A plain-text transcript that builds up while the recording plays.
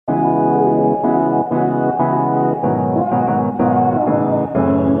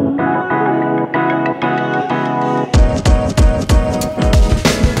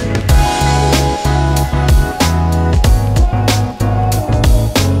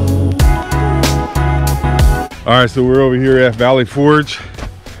All right, so we're over here at Valley Forge,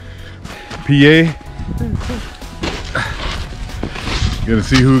 PA. Gonna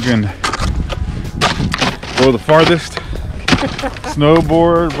see who can go the farthest.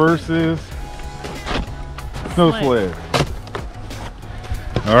 Snowboard versus snow sled.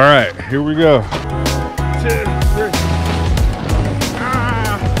 All right, here we go. 2, 3.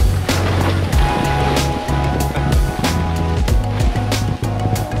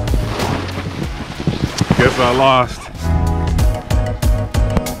 Guess I lost.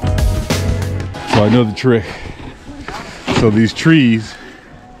 So I know the trick. So these trees,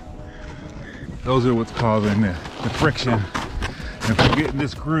 those are what's causing the friction. If I get in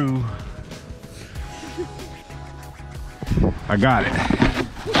this groove, I got it.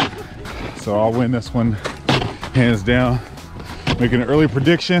 So I'll win this one hands down. Making an early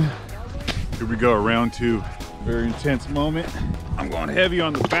prediction. Here we go, round 2. Very intense moment. I'm going heavy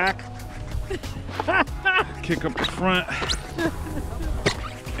on the back. Kick up the front.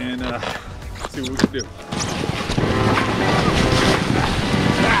 And see what we can do.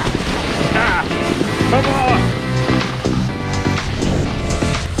 Come on!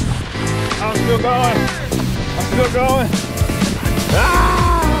 I'm still going. I'm still going.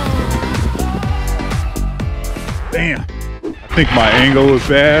 Damn. I think my angle was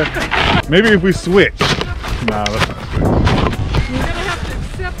bad. Maybe if we switch. Nah, that's not good. You're gonna have to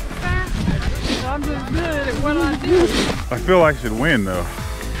accept the fact that I'm just good at what I do. I feel I should win though.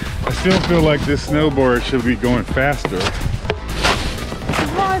 I still feel like this snowboard should be going faster.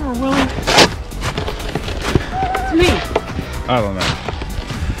 Driver, Willie. It's me. I don't know.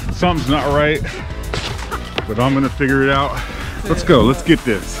 Something's not right, but I'm gonna figure it out. Let's go, let's get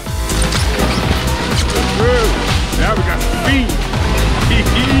this. Now we got speed.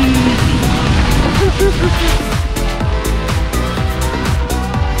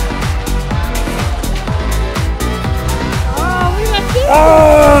 Oh, we got distance.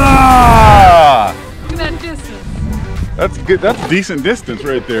 Ah! Look at that distance. That's good. That's decent distance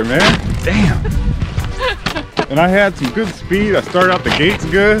right there, man. Damn. And I had some good speed. I started out the gates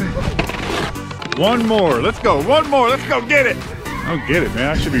good. One more. Let's go. One more. Let's go get it. I'll get it, man.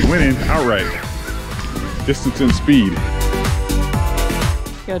 I should be winning outright. Distance and speed.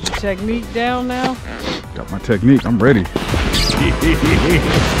 Got your technique down now? Got my technique. I'm ready.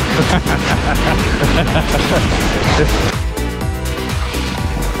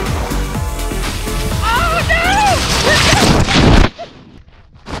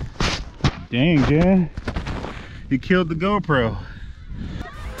 Dang, Jen. He killed the GoPro.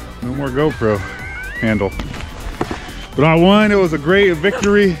 No more GoPro handle. But I won. It was a great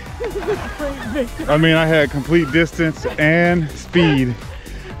victory. I mean, I had complete distance and speed.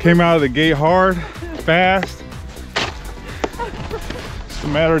 Came out of the gate hard, fast. Just a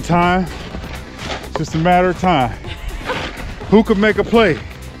matter of time. Just a matter of time. Who could make a play?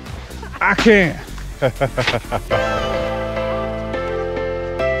 I can.